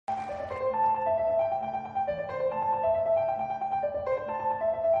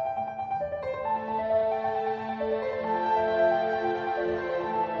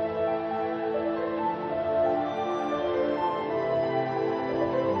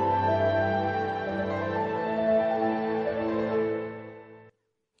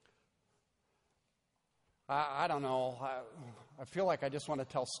I don't know. I feel like I just want to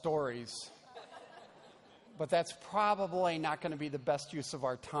tell stories. But that's probably not going to be the best use of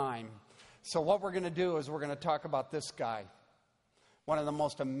our time. So what we're going to do is we're going to talk about this guy, one of the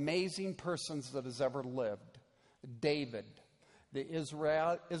most amazing persons that has ever lived, David, the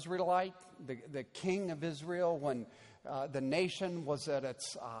Israelite, the king of Israel when the nation was at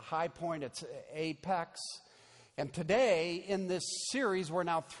its high point, its apex. And today, in this series, we're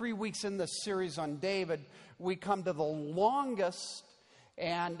now 3 weeks in this series on David, we come to the longest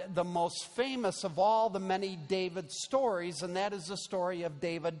and the most famous of all the many David stories, and that is the story of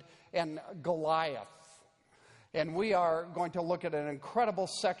David and Goliath. And we are going to look at an incredible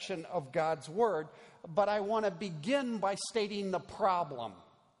section of God's Word, but I want to begin by stating the problem,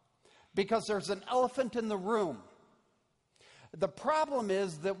 because there's an elephant in the room. The problem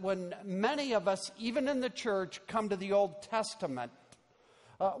is that when many of us, even in the church, come to the Old Testament,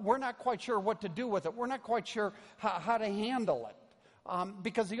 we're not quite sure what to do with it. We're not quite sure how to handle it.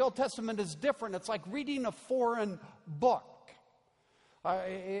 Because the Old Testament is different. It's like reading a foreign book.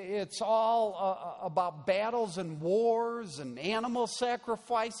 It's all about battles and wars and animal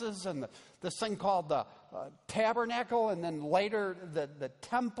sacrifices and this thing called the tabernacle, and then later the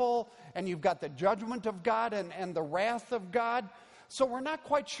temple, and you've got the judgment of God and the wrath of God. So we're not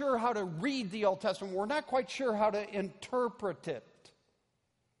quite sure how to read the Old Testament. We're not quite sure how to interpret it.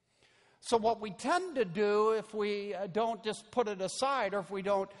 So what we tend to do, if we don't just put it aside or if we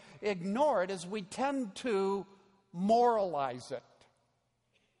don't ignore it, is we tend to moralize it.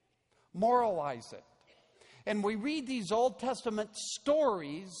 Moralize it. And we read these Old Testament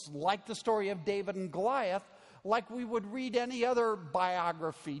stories, like the story of David and Goliath, like we would read any other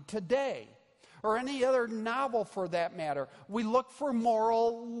biography today, or any other novel for that matter. We look for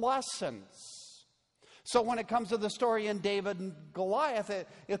moral lessons. So when it comes to the story in David and Goliath,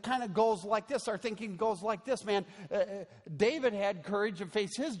 it kind of goes like this. Our thinking goes like this, man. David had courage to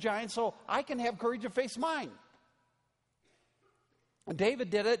face his giant, so I can have courage to face mine. David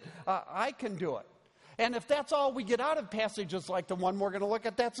did it, I can do it. And if that's all we get out of passages like the one we're going to look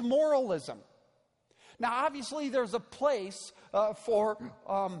at, that's moralism. Now, obviously, there's a place for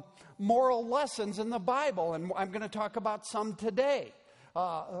moral lessons in the Bible, and I'm going to talk about some today.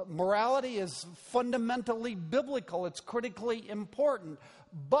 Morality is fundamentally biblical. It's critically important.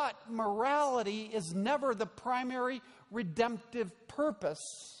 But morality is never the primary redemptive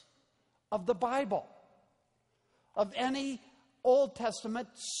purpose of the Bible, of any Old Testament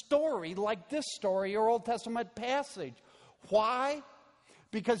story like this story or Old Testament passage. Why?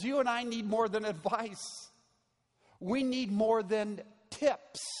 Because you and I need more than advice. We need more than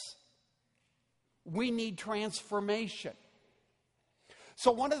tips. We need transformation.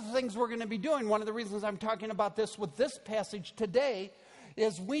 So one of the things we're going to be doing, one of the reasons I'm talking about this with this passage today,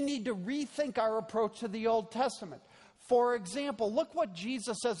 is we need to rethink our approach to the Old Testament. For example, look what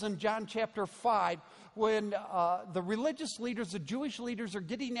Jesus says in John chapter 5 when the religious leaders, the Jewish leaders, are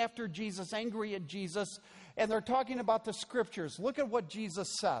getting after Jesus, angry at Jesus, and they're talking about the Scriptures. Look at what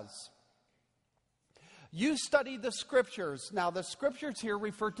Jesus says. You study the Scriptures. Now, the Scriptures here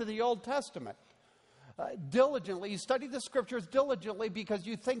refer to the Old Testament. Diligently. You study the Scriptures diligently because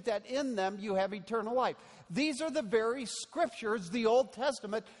you think that in them you have eternal life. These are the very Scriptures, the Old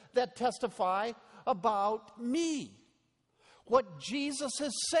Testament, that testify about me. What Jesus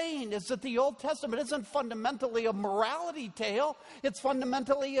is saying is that the Old Testament isn't fundamentally a morality tale. It's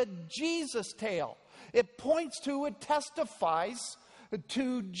fundamentally a Jesus tale. It points to, it testifies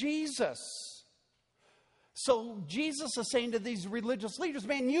to Jesus. So Jesus is saying to these religious leaders,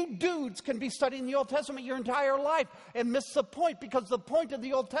 man, you dudes can be studying the Old Testament your entire life and miss the point, because the point of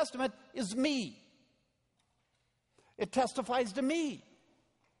the Old Testament is me. It testifies to me.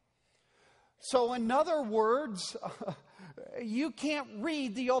 So in other words, you can't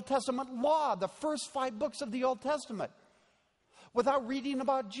read the Old Testament law, the first 5 books of the Old Testament, without reading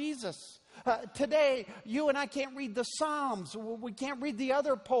about Jesus. Today, you and I can't read the Psalms. We can't read the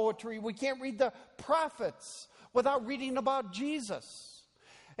other poetry. We can't read the prophets without reading about Jesus.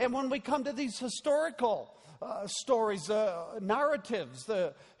 And when we come to these historical stories, narratives,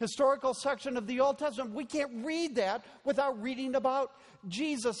 the historical section of the Old Testament, we can't read that without reading about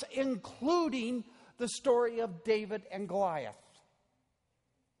Jesus, including the story of David and Goliath.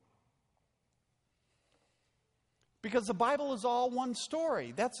 Because the Bible is all one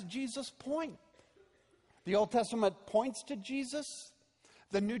story. That's Jesus' point. The Old Testament points to Jesus.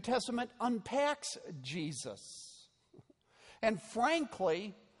 The New Testament unpacks Jesus. And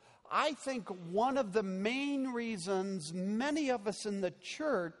frankly, I think one of the main reasons many of us in the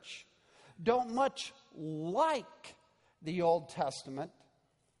church don't much like the Old Testament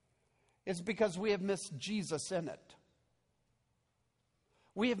is because we have missed Jesus in it.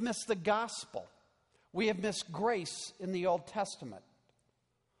 We have missed the gospel. We have missed grace in the Old Testament.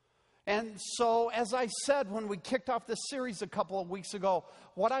 And so, as I said when we kicked off this series a couple of weeks ago,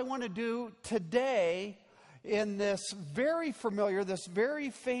 what I want to do today in this very familiar, this very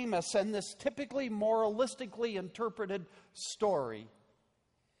famous, and this typically moralistically interpreted story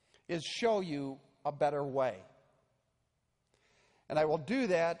is show you a better way. And I will do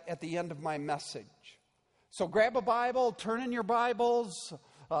that at the end of my message. So grab a Bible, turn in your Bibles,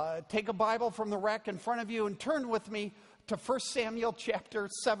 take a Bible from the rack in front of you, and turn with me to 1 Samuel chapter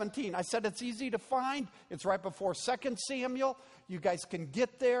 17. I said it's easy to find. It's right before 2 Samuel. You guys can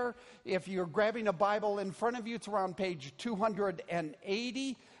get there. If you're grabbing a Bible in front of you, it's around page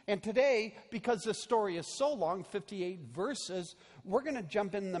 280. And today, because this story is so long, 58 verses, we're going to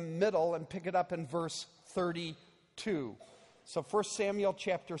jump in the middle and pick it up in verse 32. So 1 Samuel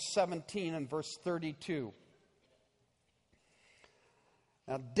chapter 17 and verse 32.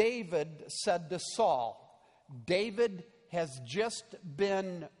 Now David said to Saul, David has just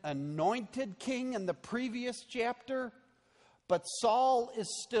been anointed king in the previous chapter, but Saul is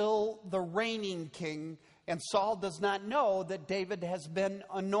still the reigning king, and Saul does not know that David has been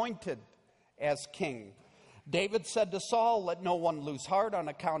anointed as king. David said to Saul, let no one lose heart on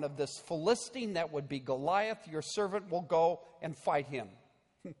account of this Philistine, that would be Goliath. Your servant will go and fight him.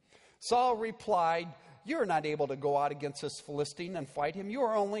 Saul replied, you're not able to go out against this Philistine and fight him. You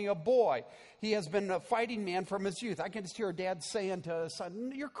are only a boy. He has been a fighting man from his youth. I can just hear a dad saying to his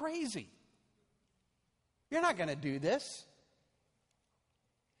son, you're crazy. You're not going to do this.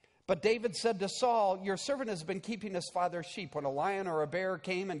 But David said to Saul, your servant has been keeping his father's sheep. When a lion or a bear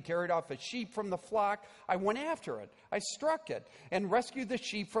came and carried off a sheep from the flock, I went after it. I struck it and rescued the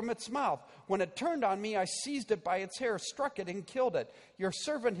sheep from its mouth. When it turned on me, I seized it by its hair, struck it, and killed it. Your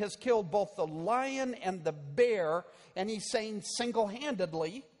servant has killed both the lion and the bear, and he's saying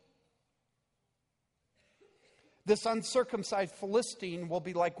single-handedly. This uncircumcised Philistine will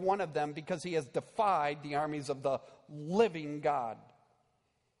be like one of them because he has defied the armies of the living God.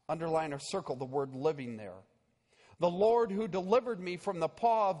 Underline or circle the word living there. The Lord who delivered me from the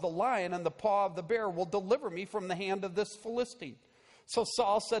paw of the lion and the paw of the bear will deliver me from the hand of this Philistine. So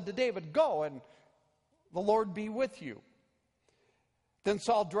Saul said to David, go, and the Lord be with you. Then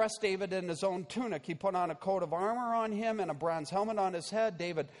Saul dressed David in his own tunic. He put on a coat of armor on him and a bronze helmet on his head.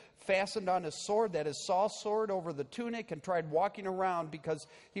 David fastened on his sword, that is Saul's sword, over the tunic and tried walking around because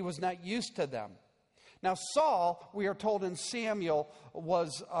he was not used to them. Now Saul, we are told in Samuel,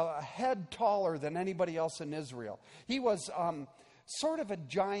 was a head taller than anybody else in Israel. He was sort of a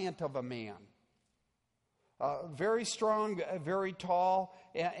giant of a man. Very strong, very tall.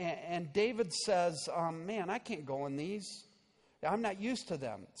 And David says, man, I can't go in these. I'm not used to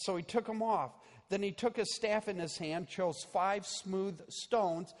them. So he took them off. Then he took his staff in his hand, chose 5 smooth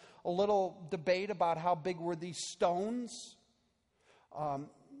stones. A little debate about how big were these stones.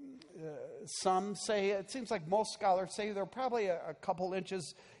 Some say, it seems like most scholars say they're probably a couple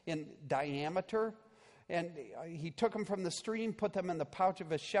inches in diameter. And he took them from the stream, put them in the pouch of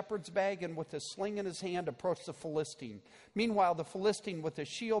his shepherd's bag, and with his sling in his hand approached the Philistine. Meanwhile, the Philistine with the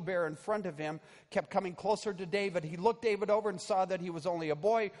shield bearer in front of him kept coming closer to David. He looked David over and saw that he was only a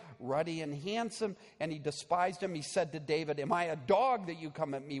boy, ruddy and handsome, and he despised him. He said to David, am I a dog that you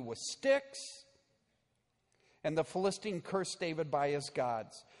come at me with sticks? And the Philistine cursed David by his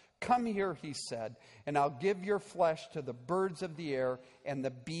gods. Come here, he said, and I'll give your flesh to the birds of the air and the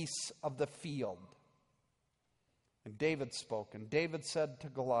beasts of the field. And David spoke, and David said to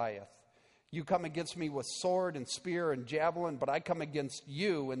Goliath, you come against me with sword and spear and javelin, but I come against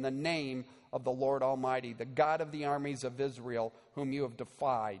you in the name of the Lord Almighty, the God of the armies of Israel, whom you have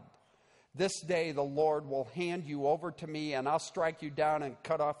defied. This day the Lord will hand you over to me, and I'll strike you down and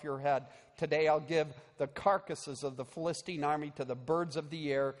cut off your head. Today I'll give the carcasses of the Philistine army to the birds of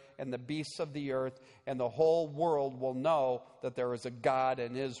the air and the beasts of the earth, and the whole world will know that there is a God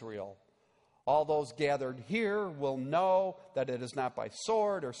in Israel. All those gathered here will know that it is not by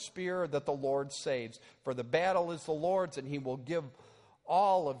sword or spear that the Lord saves. For the battle is the Lord's, and he will give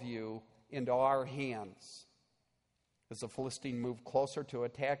all of you into our hands. As the Philistine moved closer to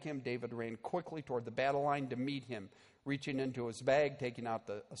attack him, David ran quickly toward the battle line to meet him. Reaching into his bag, taking out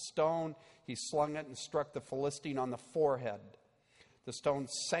a stone, he slung it and struck the Philistine on the forehead. The stone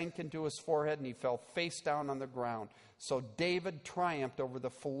sank into his forehead, and he fell face down on the ground. So David triumphed over the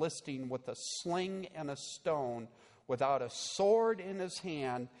Philistine with a sling and a stone. Without a sword in his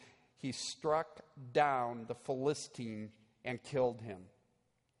hand, he struck down the Philistine and killed him.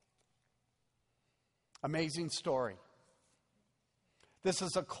 Amazing story. This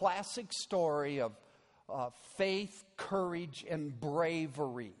is a classic story of faith, courage, and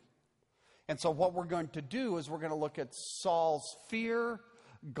bravery. And so what we're going to do is we're going to look at Saul's fear,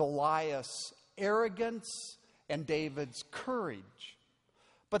 Goliath's arrogance, and David's courage.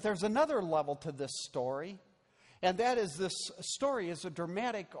 But there's another level to this story, and that is this story is a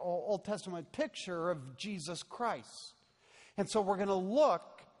dramatic Old Testament picture of Jesus Christ. And so we're going to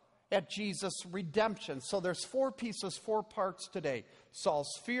look at Jesus' redemption. So there's 4 pieces, 4 parts today.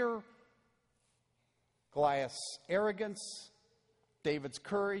 Saul's fear, Goliath's arrogance, David's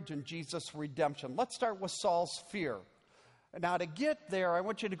courage, and Jesus' redemption. Let's start with Saul's fear. Now, to get there, I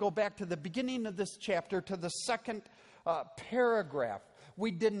want you to go back to the beginning of this chapter, to the second paragraph.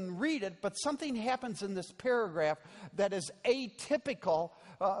 We didn't read it, but something happens in this paragraph that is atypical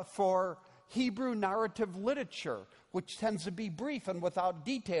for Hebrew narrative literature, which tends to be brief and without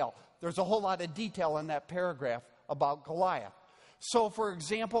detail. There's a whole lot of detail in that paragraph about Goliath. So, for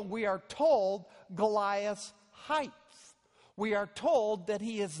example, we are told Goliath's height. We are told that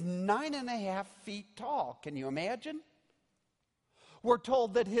he is 9.5 feet tall. Can you imagine? We're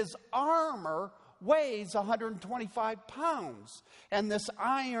told that his armor weighs 125 pounds. And this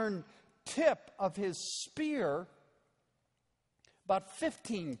iron tip of his spear, about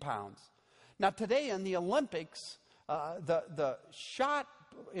 15 pounds. Now, today in the Olympics, the shot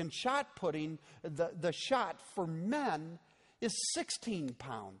putting, the shot for men is 16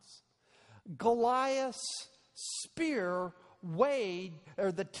 pounds. Goliath's spear weighed,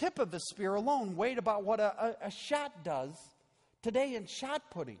 or the tip of the spear alone weighed about what a shot does today in shot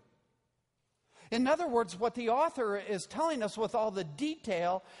putting. In other words, what the author is telling us with all the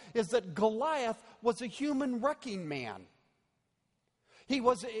detail is that Goliath was a human wrecking man. He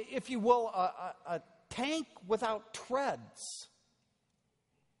was, if you will, a tank without treads.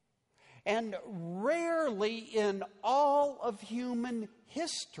 And rarely in all of human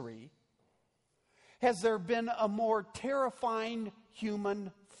history has there been a more terrifying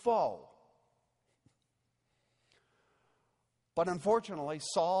human foe. But unfortunately,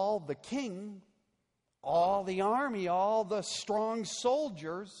 Saul, the king, all the army, all the strong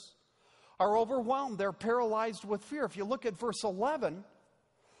soldiers are overwhelmed. They're paralyzed with fear. If you look at verse 11,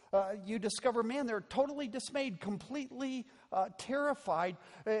 you discover, man, they're totally dismayed, completely terrified,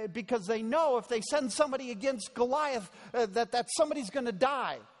 because they know if they send somebody against Goliath, that somebody's going to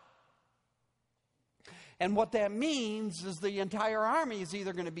die. And what that means is the entire army is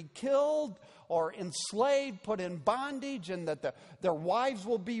either going to be killed or enslaved, put in bondage, and that their wives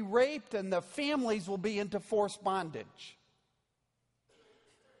will be raped and the families will be into forced bondage.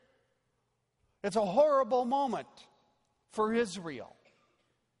 It's a horrible moment for Israel.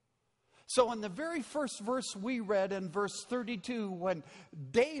 So in the very first verse we read, in verse 32, when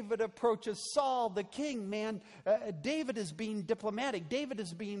David approaches Saul the king, man, David is being diplomatic. David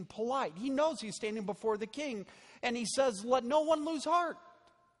is being polite. He knows he's standing before the king, and he says, let no one lose heart.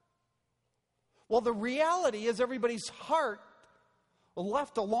 Well, the reality is everybody's heart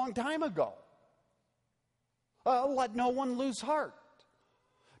left a long time ago. Let no one lose heart.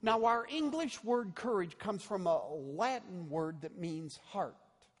 Now, our English word courage comes from a Latin word that means heart.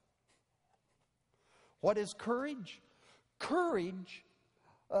 What is courage? Courage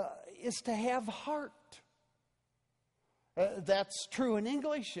is to have heart. That's true in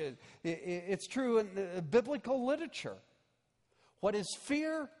English. It's true in biblical literature. What is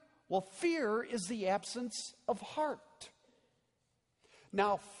fear? Well, fear is the absence of heart.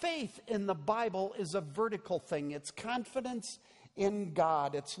 Now, faith in the Bible is a vertical thing. It's confidence in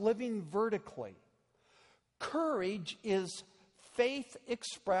God. It's living vertically. Courage is faith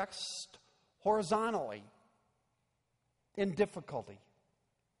expressed horizontally in difficulty.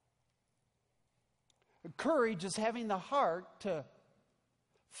 Courage is having the heart to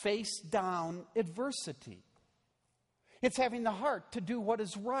face down adversity. It's having the heart to do what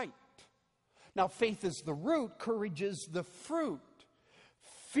is right. Now, faith is the root, courage is the fruit.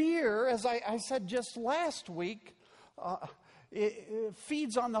 Fear, as I said just last week, it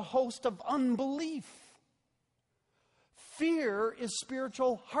feeds on the host of unbelief. Fear is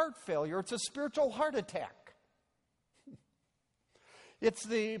spiritual heart failure. It's a spiritual heart attack. It's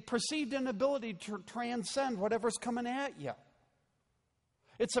the perceived inability to transcend whatever's coming at you.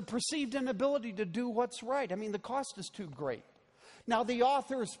 It's a perceived inability to do what's right. I mean, the cost is too great. Now, the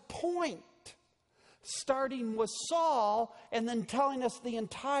author's point, starting with Saul and then telling us the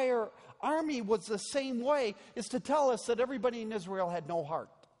entire army was the same way, is to tell us that everybody in Israel had no heart.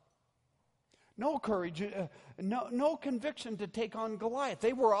 No courage, no conviction to take on Goliath.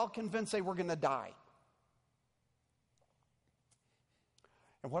 They were all convinced they were going to die.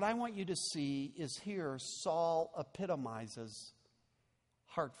 And what I want you to see is here Saul epitomizes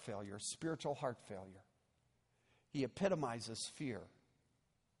heart failure, spiritual heart failure. He epitomizes fear.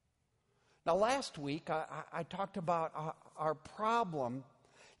 Now, last week, I talked about our problem,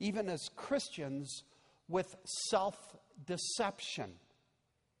 even as Christians, with self-deception.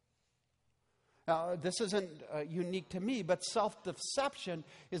 Now, this isn't unique to me, but self-deception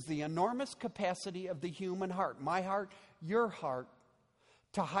is the enormous capacity of the human heart, my heart, your heart,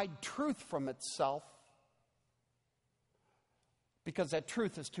 to hide truth from itself because that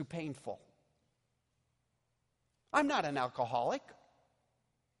truth is too painful. I'm not an alcoholic.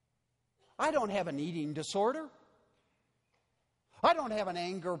 I don't have an eating disorder. I don't have an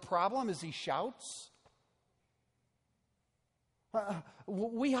anger problem, as he shouts.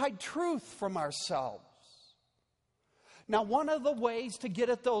 We hide truth from ourselves. Now, one of the ways to get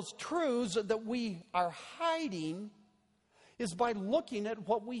at those truths that we are hiding is by looking at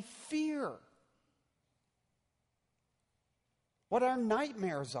what we fear, what our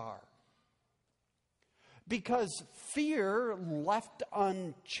nightmares are. Because fear, left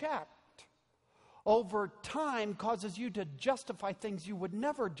unchecked, over time causes you to justify things you would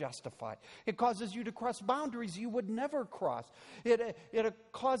never justify. It causes you to cross boundaries you would never cross. It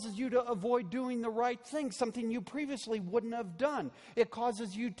causes you to avoid doing the right thing, something you previously wouldn't have done. It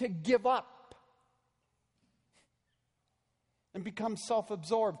causes you to give up and become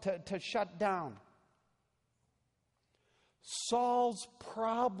self-absorbed, to shut down. Saul's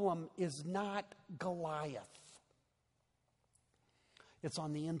problem is not Goliath. It's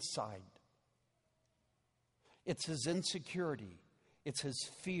on the inside. It's his insecurity. It's his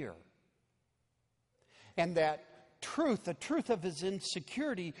fear. And that truth, the truth of his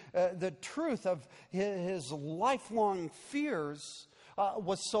insecurity, the truth of his lifelong fears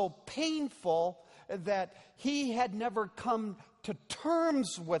was so painful that he had never come to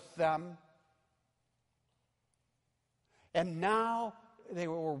terms with them. And now they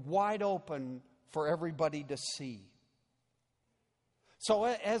were wide open for everybody to see. So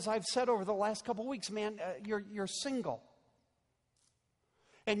as I've said over the last couple of weeks, man, you're single.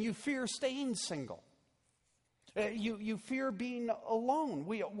 And you fear staying single. You fear being alone.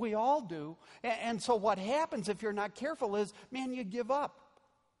 We all do. And so what happens if you're not careful is, man, you give up.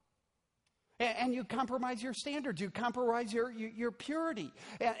 And you compromise your standards. You compromise your purity.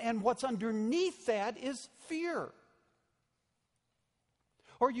 And what's underneath that is fear.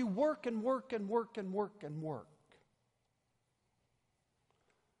 Or you work and work and work and work and work.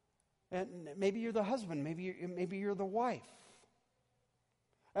 And maybe you're the husband, maybe you're the wife.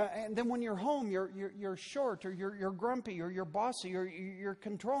 And then when you're home, you're short, or you're grumpy, or you're bossy, or you're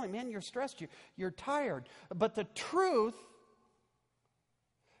controlling. Man, you're stressed, you're tired. But the truth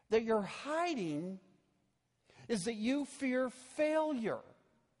that you're hiding is that you fear failure.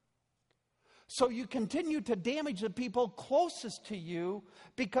 So you continue to damage the people closest to you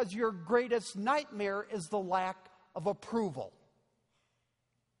because your greatest nightmare is the lack of approval.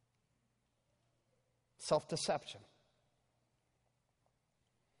 Self-deception.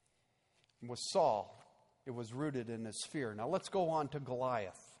 With Saul, it was rooted in his fear. Now let's go on to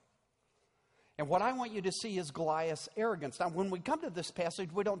Goliath. And what I want you to see is Goliath's arrogance. Now when we come to this passage,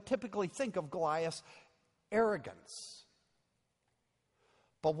 we don't typically think of Goliath's arrogance.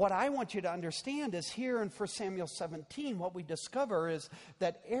 But what I want you to understand is here in 1 Samuel 17, what we discover is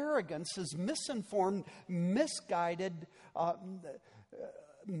that arrogance is misinformed, misguided,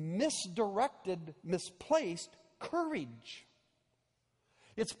 misdirected, misplaced courage.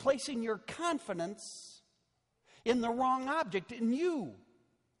 It's placing your confidence in the wrong object, in you.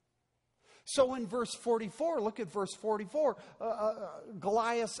 So in verse 44, look at verse 44,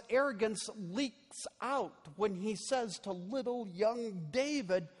 Goliath's arrogance leaks out when he says to little young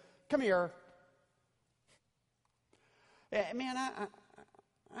David, come here. Man,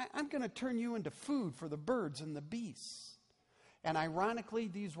 I'm going to turn you into food for the birds and the beasts. And ironically,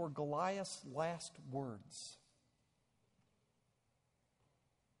 these were Goliath's last words.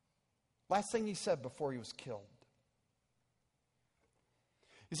 Last thing he said before he was killed.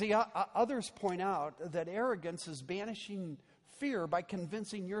 You see, others point out that arrogance is banishing fear by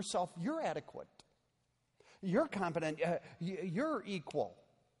convincing yourself you're adequate, you're competent, you're equal.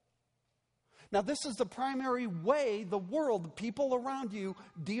 Now, this is the primary way the world, the people around you,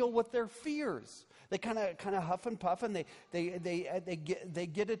 deal with their fears. They kind of huff and puff, and they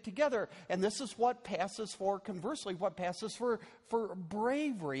get it together. And this is what passes for, conversely, what passes for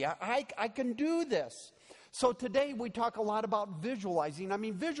bravery. I can do this. So today we talk a lot about visualizing. I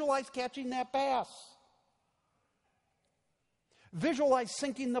mean, visualize catching that pass. Visualize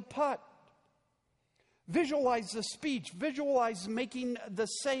sinking the putt. Visualize the speech. Visualize making the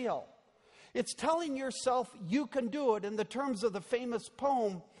sale. It's telling yourself you can do it. In the terms of the famous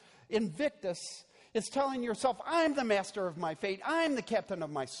poem Invictus, it's telling yourself, I'm the master of my fate. I'm the captain of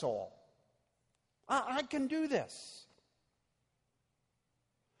my soul. I can do this.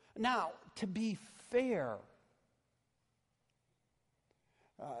 Now, to be fair,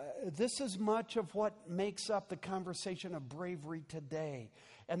 this is much of what makes up the conversation of bravery today.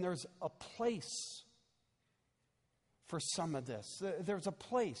 And there's a place for some of this. There's a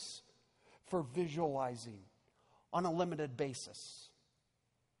place for visualizing on a limited basis.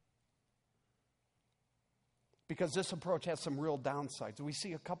 Because this approach has some real downsides. We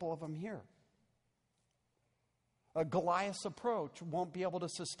see a couple of them here. A Goliath's approach won't be able to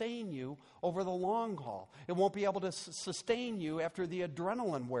sustain you over the long haul. It won't be able to sustain you after the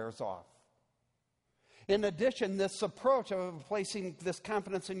adrenaline wears off. In addition, this approach of placing this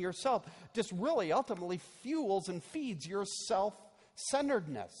confidence in yourself just really ultimately fuels and feeds your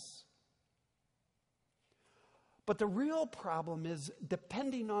self-centeredness. But the real problem is,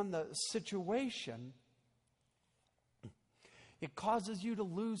 depending on the situation, it causes you to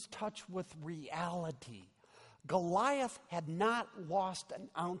lose touch with reality. Goliath had not lost an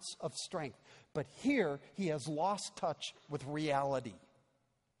ounce of strength, but here he has lost touch with reality.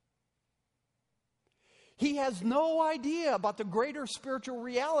 He has no idea about the greater spiritual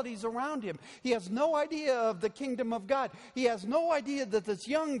realities around him. He has no idea of the kingdom of God. He has no idea that this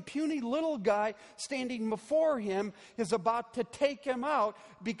young, puny little guy standing before him is about to take him out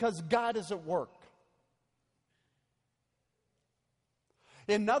because God is at work.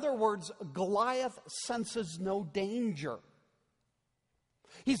 In other words, Goliath senses no danger.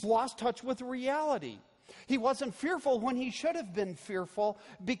 He's lost touch with reality. He wasn't fearful when he should have been fearful,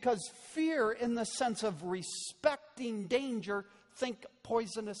 because fear, in the sense of respecting danger, think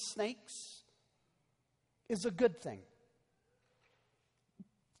poisonous snakes, is a good thing.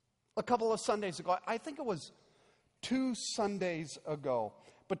 A couple of Sundays ago, I think it was 2 Sundays ago,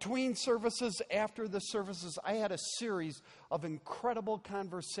 between services, after the services, I had a series of incredible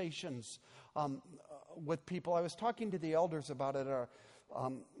conversations with people. I was talking to the elders about it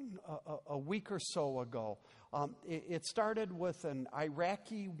a week or so ago. It started with an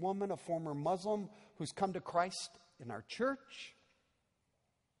Iraqi woman, a former Muslim, who's come to Christ in our church.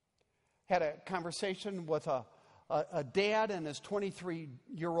 Had a conversation with a dad and his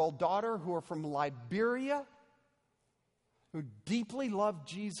 23-year-old daughter who are from Liberia, who deeply loved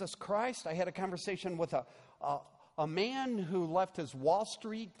Jesus Christ. I had a conversation with a man who left his Wall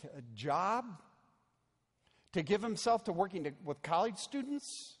Street job to give himself to working with college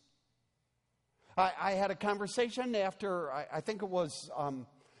students. I had a conversation after, I think it was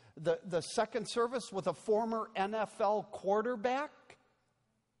the second service, with a former NFL quarterback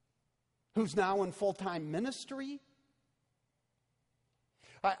who's now in full-time ministry.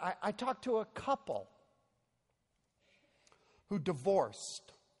 I talked to a couple who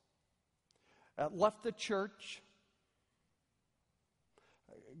divorced, left the church.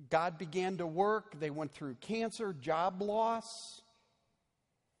 God began to work. They went through cancer, job loss.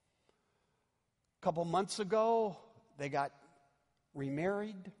 A couple months ago, they got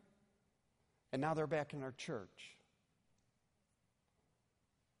remarried, and now they're back in our church.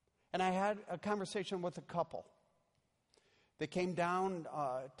 And I had a conversation with a couple. They came down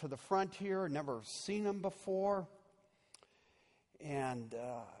to the front here, never seen them before. And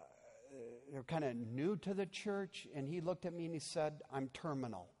they're kind of new to the church. And he looked at me and he said, I'm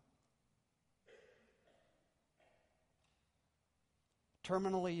terminal.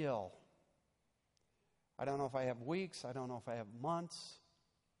 Terminally ill. I don't know if I have weeks. I don't know if I have months.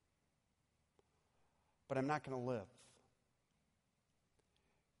 But I'm not going to live.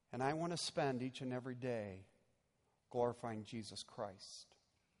 And I want to spend each and every day glorifying Jesus Christ.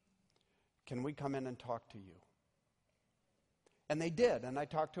 Can we come in and talk to you? And they did, and I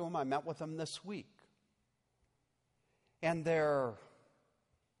talked to them. I met with them this week. And their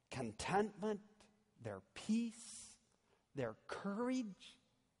contentment, their peace, their courage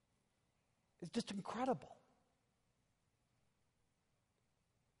is just incredible.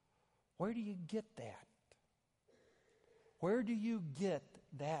 Where do you get that? Where do you get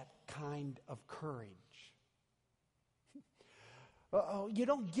that kind of courage? You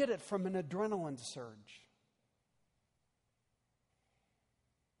don't get it from an adrenaline surge.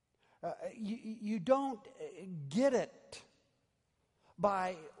 You don't get it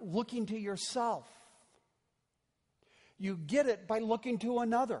by looking to yourself. You get it by looking to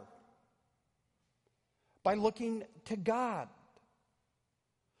another, by looking to God.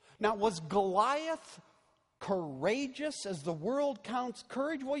 Now, was Goliath courageous as the world counts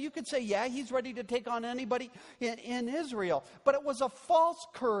courage? Well, you could say, yeah, he's ready to take on anybody in Israel. But it was a false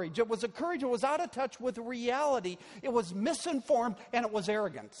courage. It was a courage that was out of touch with reality. It was misinformed, and it was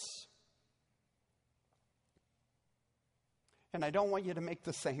arrogance. And I don't want you to make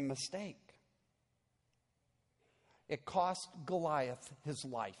the same mistake. It cost Goliath his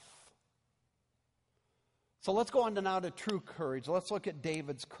life. So let's go on to now to true courage. Let's look at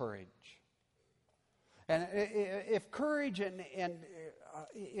David's courage. And if courage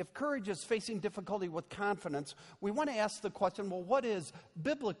if courage is facing difficulty with confidence, we want to ask the question, well, what is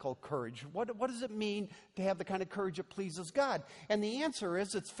biblical courage? What does it mean to have the kind of courage that pleases God? And the answer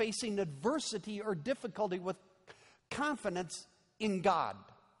is it's facing adversity or difficulty with confidence in God.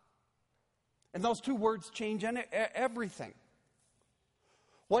 And those two words change everything.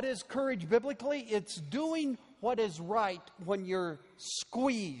 What is courage biblically? It's doing what is right when you're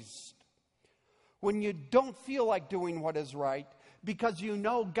squeezed. When you don't feel like doing what is right, because you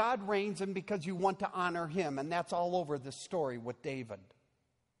know God reigns and because you want to honor Him. And that's all over this story with David.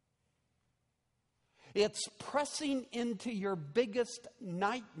 It's pressing into your biggest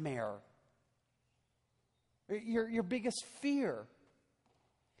nightmare, your biggest fear,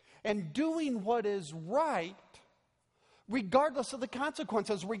 and doing what is right regardless of the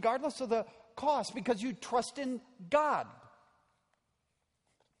consequences, regardless of the cost, because you trust in God.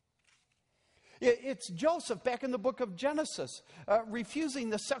 It's Joseph back in the book of Genesis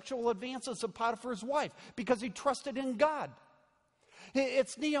refusing the sexual advances of Potiphar's wife because he trusted in God.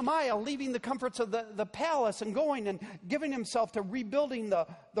 It's Nehemiah leaving the comforts of the palace and going and giving himself to rebuilding the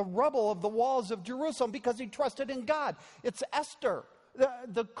rubble of the walls of Jerusalem because he trusted in God. It's Esther,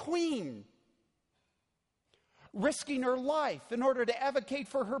 the queen, risking her life in order to advocate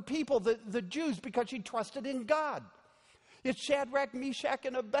for her people, the Jews, because she trusted in God. It's Shadrach, Meshach,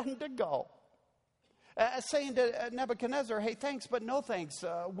 and Abednego. Saying to Nebuchadnezzar, hey, thanks, but no thanks.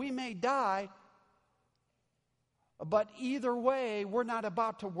 We may die, but either way, we're not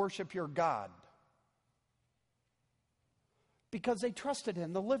about to worship your God. Because they trusted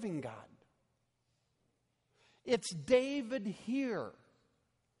in the living God. It's David here.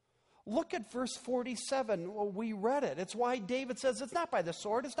 Look at verse 47. Well, we read it. It's why David says, it's not by the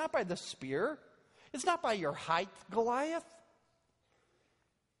sword, it's not by the spear, it's not by your height, Goliath,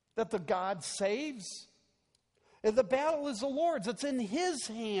 that the God saves. The battle is the Lord's. It's in His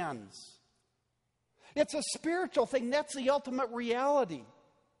hands. It's a spiritual thing. That's the ultimate reality.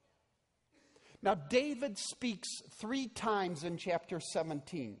 Now, David speaks 3 times in chapter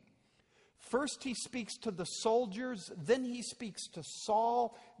 17. First, he speaks to the soldiers. Then he speaks to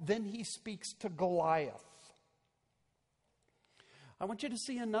Saul. Then he speaks to Goliath. I want you to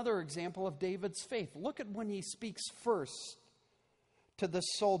see another example of David's faith. Look at when he speaks first to the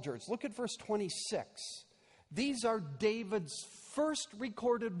soldiers. Look at verse 26. These are David's first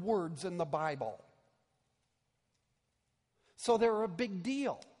recorded words in the Bible. So they're a big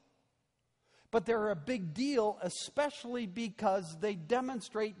deal. But they're a big deal especially because they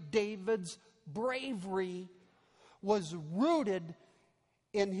demonstrate David's bravery was rooted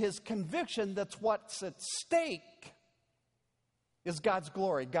in his conviction that what's at stake is God's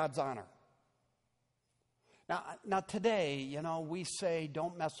glory, God's honor. Now today, we say,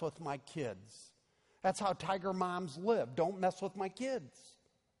 don't mess with my kids. That's how tiger moms live. Don't mess with my kids.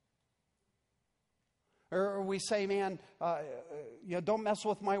 Or we say, man, don't mess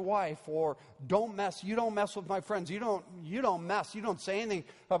with my wife. Or you don't mess with my friends. You don't say anything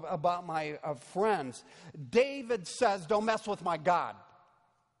about my friends. David says, don't mess with my God.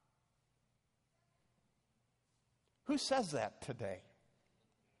 Who says that today?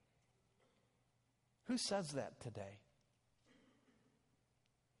 Who says that today?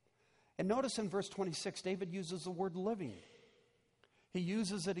 And notice in verse 26, David uses the word living. He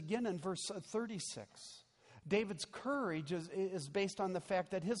uses it again in verse 36. David's courage is based on the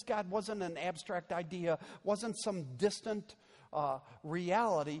fact that his God wasn't an abstract idea, wasn't some distant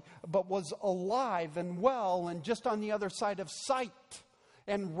reality, but was alive and well and just on the other side of sight.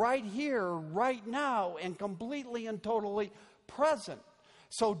 And right here, right now, and completely and totally present.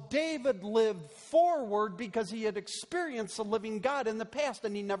 So David lived forward because he had experienced the living God in the past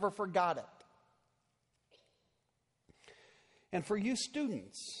and he never forgot it. And for you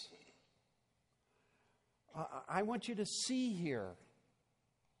students, I want you to see here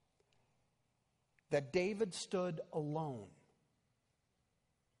that David stood alone.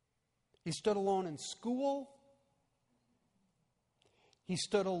 He stood alone in school. He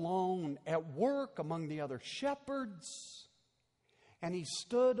stood alone at work among the other shepherds. And he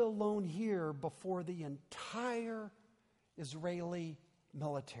stood alone here before the entire Israeli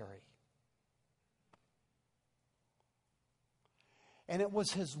military. And it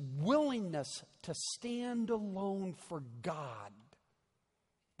was his willingness to stand alone for God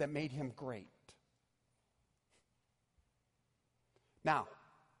that made him great. Now,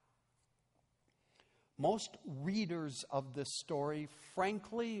 most readers of this story,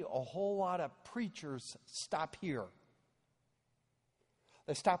 frankly, a whole lot of preachers stop here.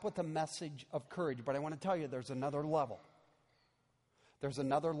 They stop with the message of courage. But I want to tell you, there's another level. There's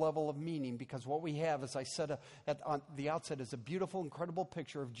another level of meaning, because what we have, as I said on the outset, is a beautiful, incredible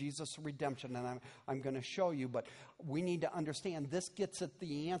picture of Jesus' redemption. And I'm going to show you, but we need to understand this gets at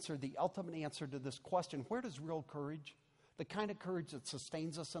the answer, the ultimate answer to this question. Where does real courage, the kind of courage that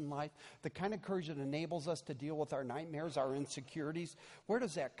sustains us in life, the kind of courage that enables us to deal with our nightmares, our insecurities, where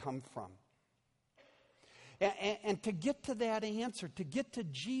does that come from? And to get to that answer, to get to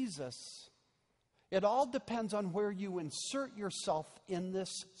Jesus, it all depends on where you insert yourself in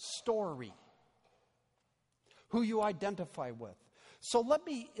this story, who you identify with. So let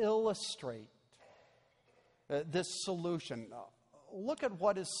me illustrate this solution. Look at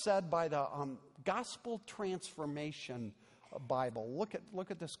what is said by the Gospel Transformation Bible. Look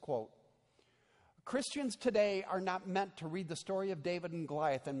at this quote. Christians today are not meant to read the story of David and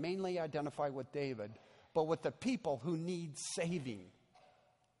Goliath and mainly identify with David, but with the people who need saving.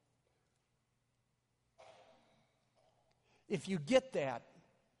 If you get that,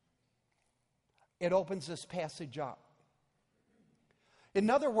 it opens this passage up. In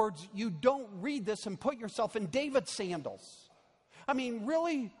other words, you don't read this and put yourself in David's sandals. I mean,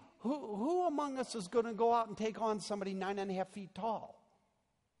 really, who among us is going to go out and take on somebody 9.5 feet tall?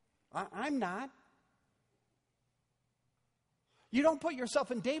 I'm not. You don't put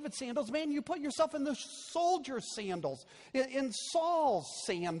yourself in David's sandals, man. You put yourself in the soldier's sandals, in Saul's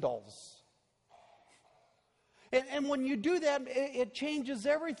sandals. And when you do that, it changes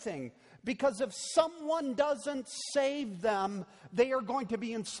everything. Because if someone doesn't save them, they are going to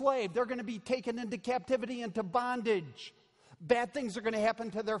be enslaved. They're going to be taken into captivity, into bondage. Bad things are going to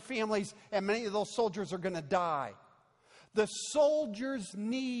happen to their families, and many of those soldiers are going to die. The soldiers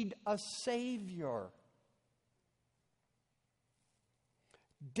need a Savior.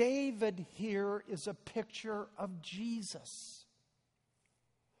 David here is a picture of Jesus,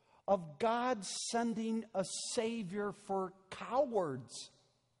 of God sending a Savior for cowards,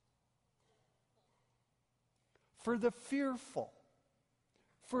 for the fearful,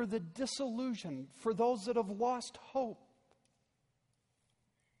 for the disillusioned, for those that have lost hope,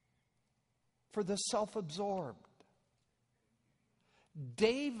 for the self-absorbed.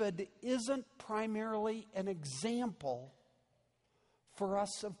 David isn't primarily an example for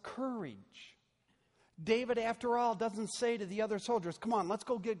us of courage. David, after all, doesn't say to the other soldiers, come on, let's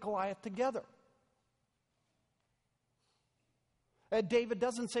go get Goliath together. David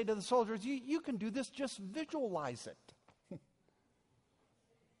doesn't say to the soldiers, you can do this, just visualize it.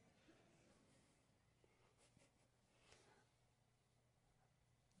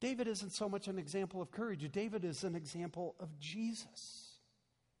 David isn't so much an example of courage. David is an example of Jesus.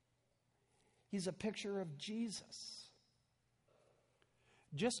 He's a picture of Jesus.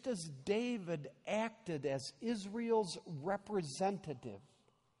 Just as David acted as Israel's representative,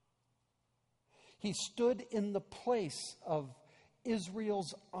 he stood in the place of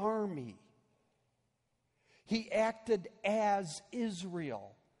Israel's army. He acted as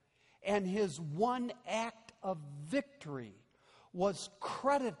Israel, and his one act of victory was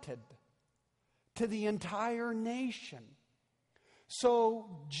credited to the entire nation. So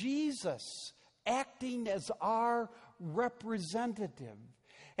Jesus, acting as our representative,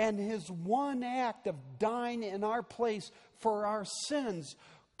 and his one act of dying in our place for our sins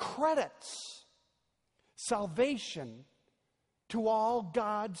credits salvation to all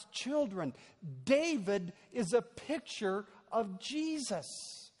God's children. David is a picture of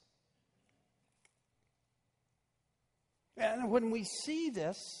Jesus. And when we see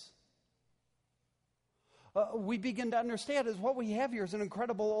this, we begin to understand is what we have here is an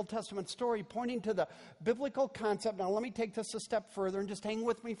incredible Old Testament story pointing to the biblical concept. Now, let me take this a step further and just hang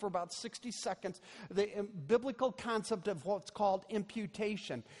with me for about 60 seconds. The biblical concept of what's called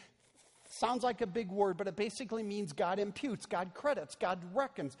imputation. Sounds like a big word, but it basically means God imputes, God credits, God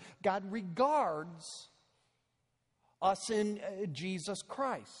reckons, God regards us in Jesus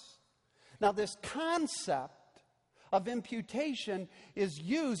Christ. Now, this concept of imputation is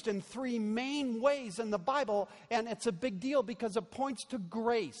used in three main ways in the Bible, and it's a big deal because it points to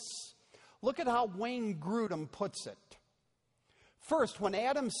grace. Look at how Wayne Grudem puts it. First, when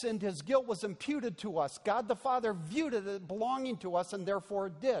Adam sinned, his guilt was imputed to us. God the Father viewed it as belonging to us, and therefore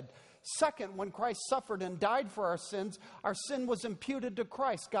it did. Second, when Christ suffered and died for our sin was imputed to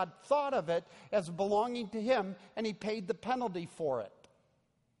Christ. God thought of it as belonging to him, and he paid the penalty for it.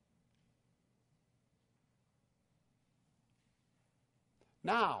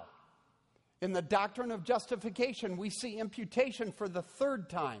 Now, in the doctrine of justification, we see imputation for the third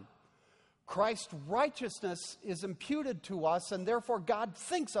time. Christ's righteousness is imputed to us, and therefore God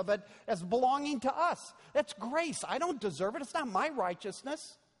thinks of it as belonging to us. That's grace. I don't deserve it. It's not my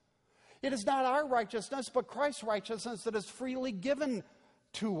righteousness. It is not our righteousness, but Christ's righteousness that is freely given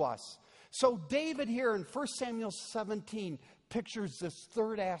to us. So David here in 1 Samuel 17 pictures this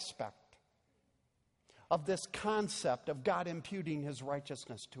third aspect of this concept of God imputing his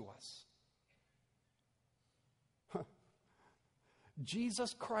righteousness to us.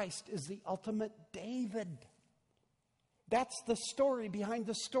 Jesus Christ is the ultimate David. That's the story behind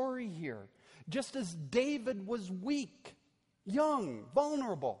the story here. Just as David was weak, young,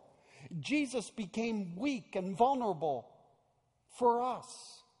 vulnerable, Jesus became weak and vulnerable for us.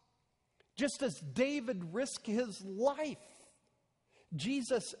 Just as David risked his life,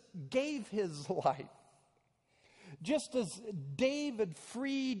 Jesus gave his life. Just as David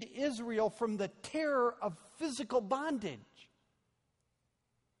freed Israel from the terror of physical bondage,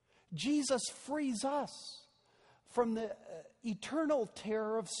 Jesus frees us from the eternal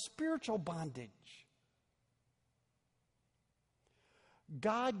terror of spiritual bondage.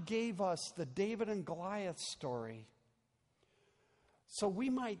 God gave us the David and Goliath story so we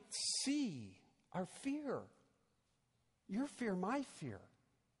might see our fear. Your fear, my fear.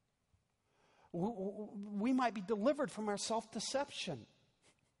 We might be delivered from our self-deception.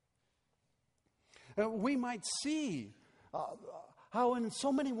 We might see how in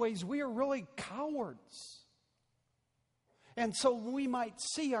so many ways we are really cowards. And so we might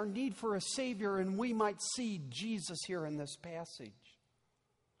see our need for a Savior, and we might see Jesus here in this passage.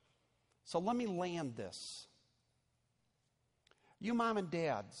 So let me land this. You mom and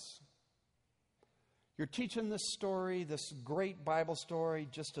dads, you're teaching this story, this great Bible story,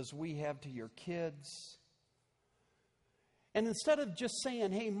 just as we have to your kids. And instead of just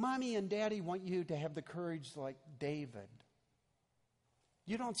saying, hey, mommy and daddy want you to have the courage like David,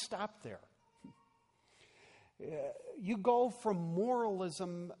 you don't stop there. You go from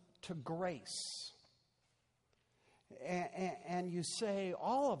moralism to grace. And you say,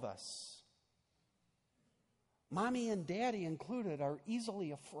 all of us, mommy and daddy included, are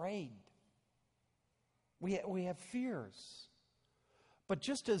easily afraid. We have fears. But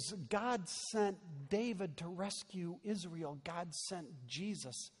just as God sent David to rescue Israel, God sent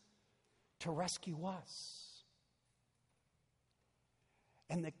Jesus to rescue us.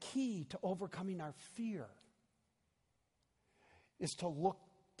 And the key to overcoming our fear is to look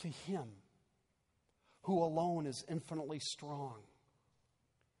to Him, who alone is infinitely strong.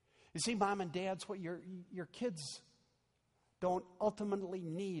 You see, mom and dads, what your kids don't ultimately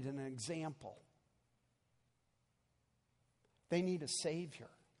need an example. They need a Savior.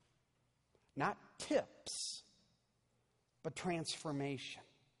 Not tips, but transformation.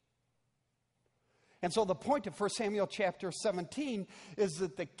 And so the point of 1 Samuel chapter 17 is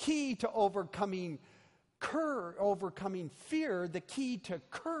that the key to overcoming fear, the key to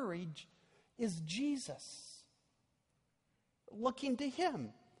courage, is Jesus. Looking to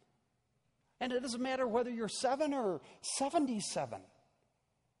Him. And it doesn't matter whether you're 7 or 77.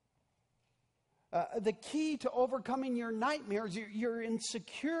 The key to overcoming your nightmares, your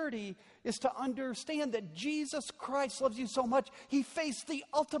insecurity, is to understand that Jesus Christ loves you so much, He faced the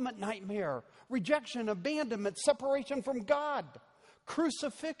ultimate nightmare: rejection, abandonment, separation from God,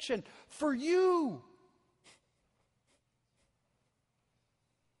 crucifixion for you.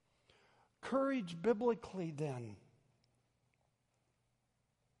 Courage biblically, then,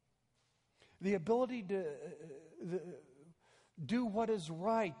 the ability to do what is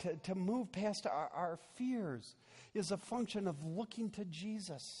right, to move past our fears, is a function of looking to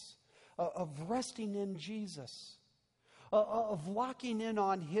Jesus, of resting in Jesus, of locking in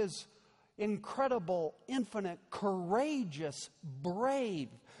on His incredible, infinite, courageous, brave,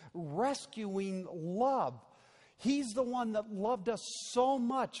 rescuing love. He's the one that loved us so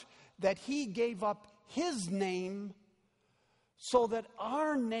much that He gave up His name so that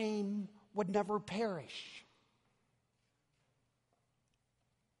our name would never perish.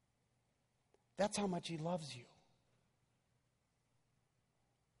 That's how much He loves you.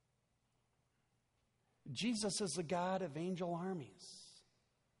 Jesus is the God of angel armies.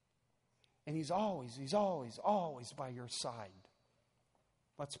 And He's always by your side.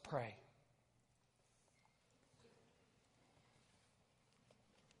 Let's pray.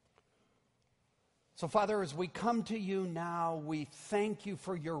 So, Father, as we come to You now, we thank You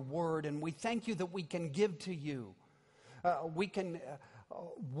for Your word, and we thank You that we can give to You. We can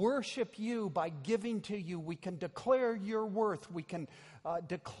worship You by giving to You. We can declare Your worth. We can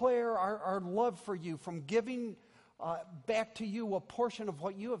declare our love for You from giving back to you a portion of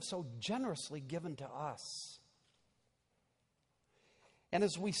what you have so generously given to us. And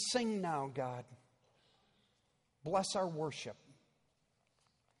as we sing now, God, bless our worship.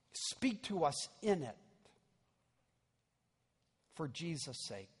 Speak to us in it. For Jesus'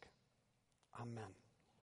 sake, amen.